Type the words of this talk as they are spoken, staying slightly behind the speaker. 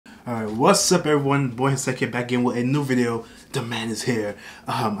Alright, what's up everyone? Boy His Tech here back in with a new video. The man is here.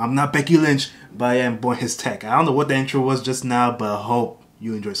 I'm not Becky Lynch, but I am Boy His Tech. I don't know what the intro was just now, but I hope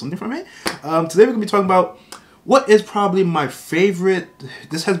you enjoyed something from it. Today we're going to be talking about what is probably my favorite,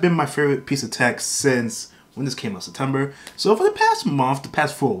 this has been my favorite piece of tech since when this came out, September. So for the past month, the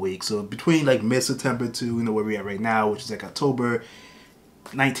past 4 weeks, so between like mid-September to where we're at right now, which is like October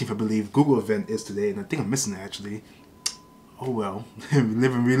 19th, I believe. Google event is today, and I think I'm missing it actually. Oh well, we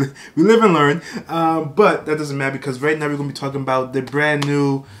live and learn. But that doesn't matter because right now we're going to be talking about the brand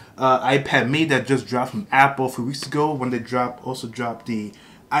new iPad mini that just dropped from Apple a few weeks ago when they also dropped the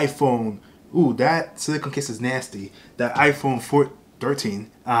iPhone. Ooh, that silicone case is nasty. That iPhone 13,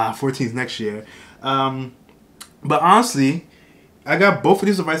 14 is next year. But honestly, I got both of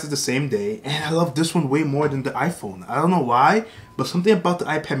these devices the same day, and I love this one way more than the iPhone. I don't know why, but something about the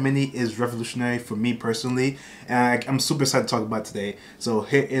iPad mini is revolutionary for me personally, and I'm super excited to talk about it today. So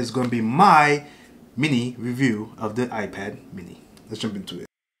here is going to be my mini review of the iPad mini. Let's jump into it.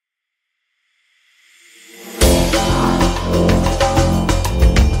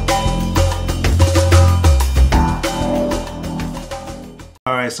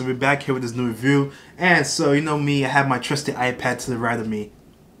 Alright, so we're back here with this new review, and so you know me, I have my trusty iPad to the right of me,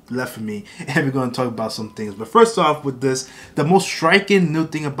 left of me, and we're going to talk about some things. But first off with this, the most striking new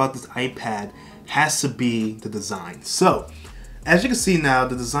thing about this iPad has to be the design. So, as you can see now,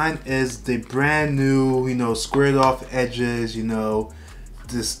 the design is the brand new, squared off edges,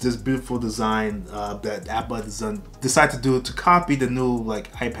 this beautiful design that Apple decided to do to copy the new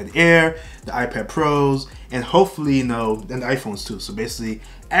like iPad Air, the iPad Pros, and hopefully and the iPhones too. So basically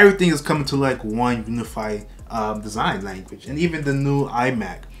everything is coming to like one unified design language. And even the new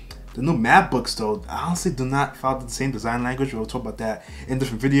iMac, the new MacBooks though, I honestly do not follow the same design language. We'll talk about that in a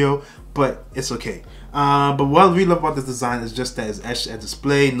different video, but it's okay. But what I really love about this design is just that it's etched at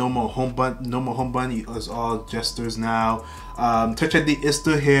display. No more home button. It's all gestures now. Touch ID is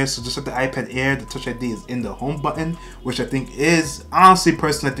still here, so just like the iPad Air, the Touch ID is in the home button, which I think is, honestly,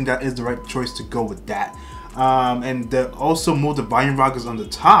 personally, I think that is the right choice to go with that. And they also moved the volume rockers on the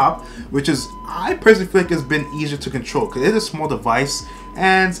top, which is, I personally feel like it's been easier to control because it is a small device,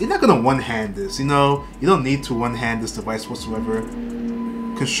 and you're not gonna one-hand this. You don't need to one-hand this device whatsoever.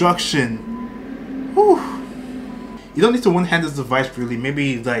 Construction, whew. You don't need to one-hand this device really.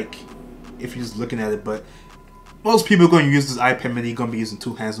 Maybe like if you're just looking at it, but most people are going to use this iPad mini, going to be using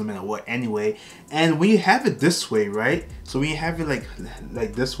two hands no matter what anyway. And when you have it this way, right? So when you have it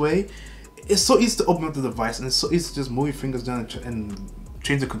like this way, it's so easy to open up the device, and it's so easy to just move your fingers down and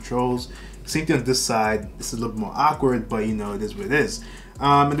change the controls. Same thing on this side. This is a little bit more awkward, but it is what it is.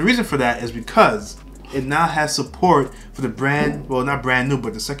 And the reason for that is because it now has support for the not brand new,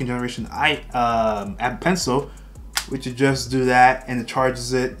 but the second generation Apple Pencil, which you just do that and it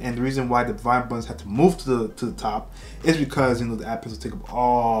charges it. And the reason why the volume buttons have to move to the top is because the Apple Pencil take up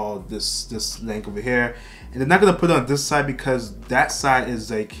all this length over here, and they're not gonna put it on this side because that side is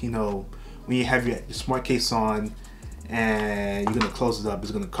like when you have your smart case on and you're gonna close it up,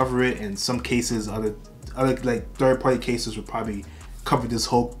 it's gonna cover it. And some cases, other like third-party cases will probably cover this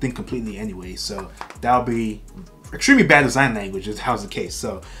whole thing completely anyway. So that'll be extremely bad design language is how's the case.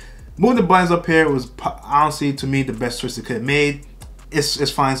 So moving the buttons up here was honestly, to me, the best choice they could have made.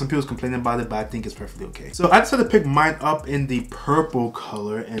 It's fine. Some people's complaining about it, but I think it's perfectly okay. So I decided to pick mine up in the purple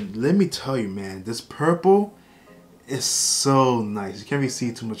color, and let me tell you, man, this purple is so nice. You can't really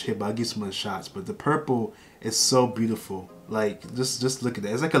see too much here, but I'll give you some other shots. But the purple is so beautiful. Like just look at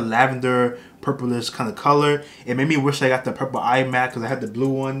that. It's like a lavender purplish kind of color. It made me wish I got the purple iMac because I had the blue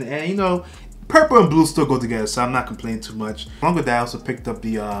one, and purple and blue still go together, so I'm not complaining too much. Along with that, I also picked up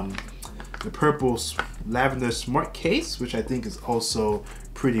the purple lavender smart case, which I think is also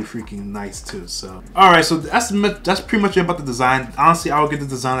pretty freaking nice too. So alright, so that's pretty much it about the design. Honestly, I would give the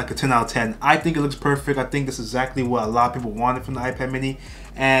design like a 10 out of 10. I think it looks perfect. I think this is exactly what a lot of people wanted from the iPad mini,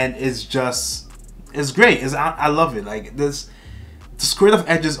 and it's great. I love it. Like the squared off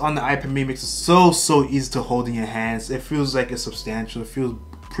edges on the iPad mini makes it so easy to hold in your hands. It feels like it's substantial. It feels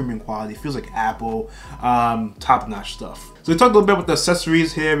premium quality. It feels like Apple, top-notch stuff. So we talked a little bit about the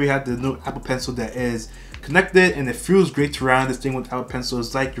accessories here. We have the new Apple Pencil that is connected, and it feels great to write. This thing with Apple Pencil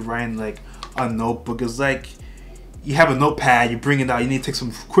is like you're writing like a notebook. It's like you have a notepad, you bring it out, you need to take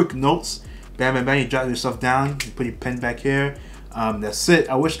some quick notes. Bam, bam, bam, you jot yourself down, you put your pen back here. That's it.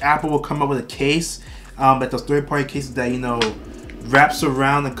 I wish Apple would come up with a case, like those third-party cases that wraps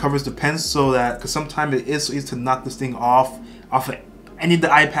around and covers the pen, so that because sometimes it is so easy to knock this thing off of any of the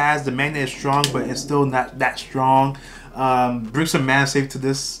iPads. The magnet is strong, but it's still not that strong. Bring some MagSafe to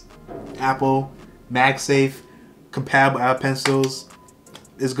this Apple. MagSafe compatible Apple Pencils.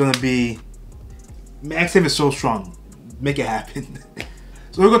 is gonna be, MagSafe is so strong. Make it happen.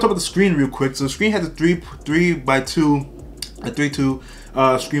 So we're gonna talk about the screen real quick. So the screen has a 3:2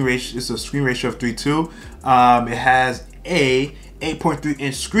 screen ratio. It's a screen ratio of 3:2. It has a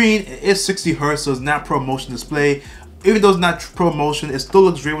 8.3-inch screen. It is 60 Hz, so it's not Pro Motion display. Even though it's not Pro Motion, it still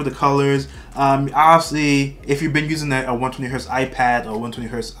looks great with the colors. Obviously, if you've been using a 120 Hz iPad or 120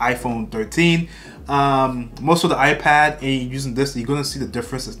 Hz iPhone 13, most of the iPad and you're using this, you're gonna see the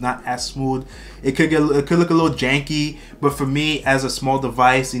difference. It's not as smooth. It could look a little janky, but for me, as a small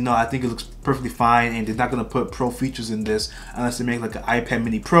device, I think it looks perfectly fine. And they're not gonna put pro features in this unless they make like an iPad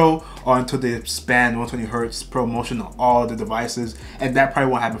Mini Pro, or until they expand 120 Hz Pro Motion on all the devices, and that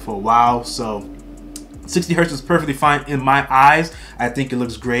probably won't happen for a while. So 60 Hz is perfectly fine in my eyes. I think it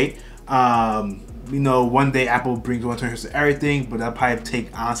looks great. One day Apple brings 120 Hz to everything, but that'll probably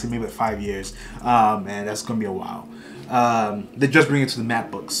take, honestly, maybe like 5 years. And that's gonna be a while. They just bring it to the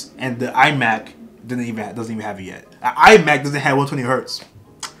MacBooks, and the iMac doesn't even have it yet. iMac doesn't have 120 Hz.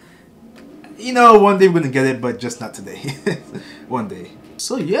 One day we're gonna get it, but just not today. One day.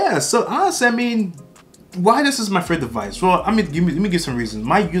 So yeah, so honestly, I mean, why this is my favorite device? Well, let me give some reasons.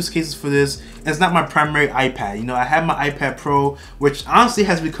 My use cases for this is not my primary iPad. I have my iPad Pro, which honestly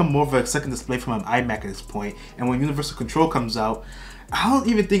has become more of a second display for my iMac at this point. And when Universal Control comes out, I don't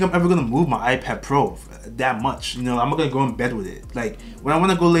even think I'm ever gonna move my iPad Pro that much. I'm not gonna go in bed with it. Like when I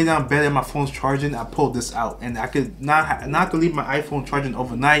want to go lay down in bed and my phone's charging, I pull this out, and I could not leave my iPhone charging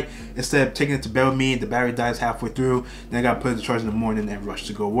overnight instead of taking it to bed with me and the battery dies halfway through. Then I gotta put it to charge in the morning and rush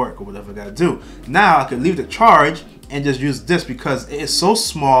to go work or whatever I gotta do. Now I could leave the charge and just use this because it is so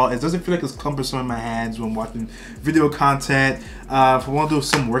small. It doesn't feel like it's cumbersome in my hands when watching video content. If I want to do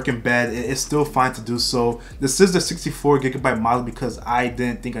some work in bed, it's still fine to do so. This is the 64GB model because I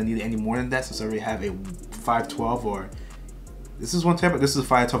didn't think I needed any more than that, since I already have a 512, or this is 1 TB. This is a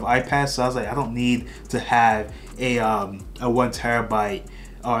 512 iPad, so I was like, I don't need to have a 1 TB.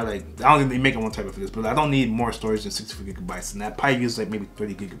 Or like, I don't think they make a 1 TB for this, but I don't need more storage than 64GB, and that probably uses like maybe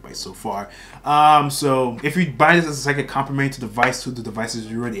 30GB so far. So if you buy this as like a complementary device to the devices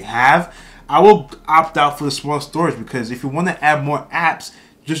you already have, I will opt out for the small storage, because if you want to add more apps,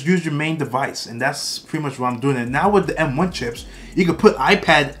 just use your main device, and that's pretty much what I'm doing. And now with the M1 chips, you can put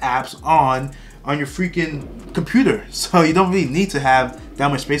iPad apps on your freaking computer, so you don't really need to have that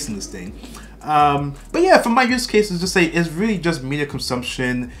much space in this thing. But yeah, for my use cases, just say it's really just media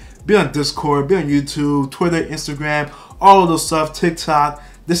consumption. Be on Discord, be on YouTube, Twitter, Instagram, all of those stuff, TikTok.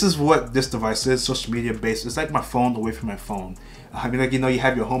 This is what this device is, social media based. It's like my phone away from my phone. I mean, like, you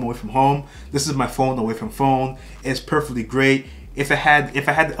have your home away from home. This is my phone away from phone. It's perfectly great. If I had the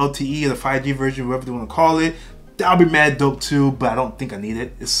LTE or the 5G version, whatever they want to call it, that would be mad dope too, but I don't think I need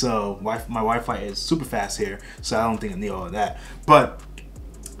it. So my Wi-Fi is super fast here, so I don't think I need all of that. But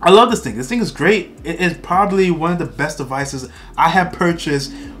I love this thing. This thing is great. It is probably one of the best devices I have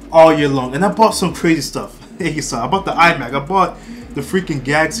purchased all year long. And I bought some crazy stuff. Hey, you saw, I bought the iMac. I bought the freaking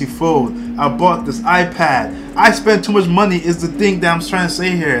Galaxy Fold. I bought this iPad. I spent too much money is the thing that I'm trying to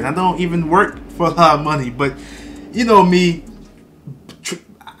say here. And I don't even work for a lot of money. But you know me,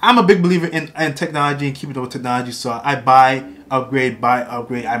 I'm a big believer in technology and keeping up with technology. So I buy, upgrade,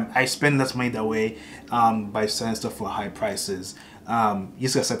 I spend less money that way by selling stuff for high prices. You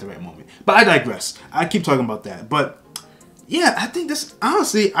just gotta set the right moment. But I digress. I keep talking about that. But yeah, I think this,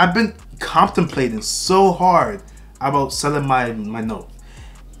 honestly, I've been contemplating so hard about selling my Note.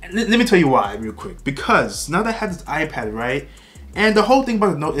 Let me tell you why real quick. Because now that I have this iPad, right? And the whole thing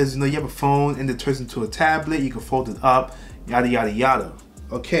about the Note is, you have a phone and it turns into a tablet. You can fold it up, yada, yada, yada.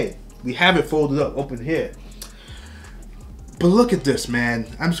 Okay, we have it folded up, open here. But look at this, man.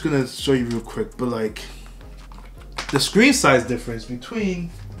 I'm just gonna show you real quick. But like, the screen size differences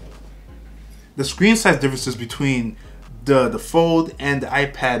between the Fold and the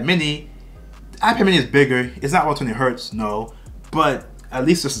iPad Mini. The iPad Mini is bigger. It's not 120 Hz, no, but at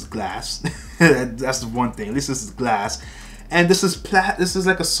least this is glass. That's the one thing. At least this is glass, and this is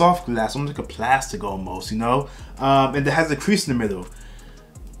like a soft glass, almost like a plastic almost, and it has a crease in the middle.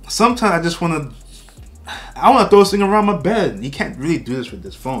 Sometimes I just want to throw this thing around my bed. You can't really do this with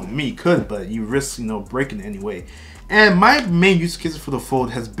this phone. I mean, you could, but you risk, breaking it anyway. And my main use case for the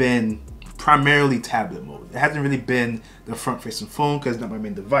Fold has been primarily tablet mode. It hasn't really been the front-facing phone because it's not my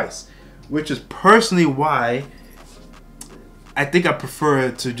main device, which is personally why I think I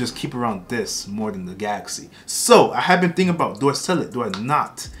prefer to just keep around this more than the Galaxy. So I have been thinking about, do I sell it? Do I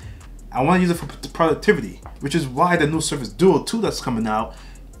not? I want to use it for productivity, which is why the new Surface Duo 2 that's coming out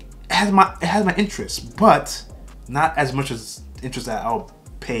it has my interest, but not as much as interest that I'll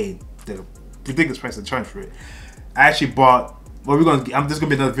pay the ridiculous price I charge for it. I actually bought well, I'm just gonna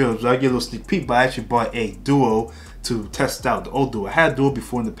be another video, so I get a little sneak peek. But I actually bought a Duo to test out, the old Duo. I had a Duo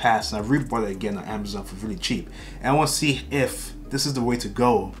before in the past, and I re-bought it again on Amazon for really cheap. And I want to see if this is the way to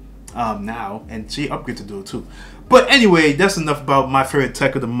go now, and see upgrade to Duo too. But anyway, that's enough about my favorite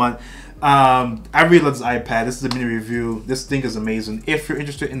tech of the month. I really love this iPad. This is a mini review. This thing is amazing. If you're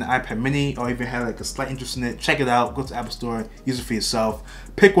interested in the iPad mini, or even have like a slight interest in it, check it out. Go to the Apple Store, use it for yourself.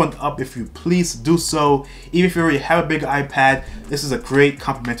 Pick one up if you please do so. Even if you already have a bigger iPad, this is a great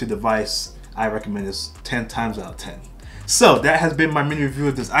complementary device. I recommend this 10 times out of 10. So that has been my mini review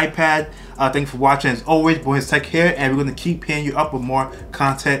of this iPad. Thank you for watching. As always, Boys Tech here, and we're going to keep paying you up with more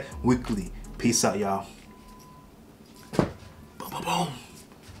content weekly. Peace out, y'all. Boom, boom, boom.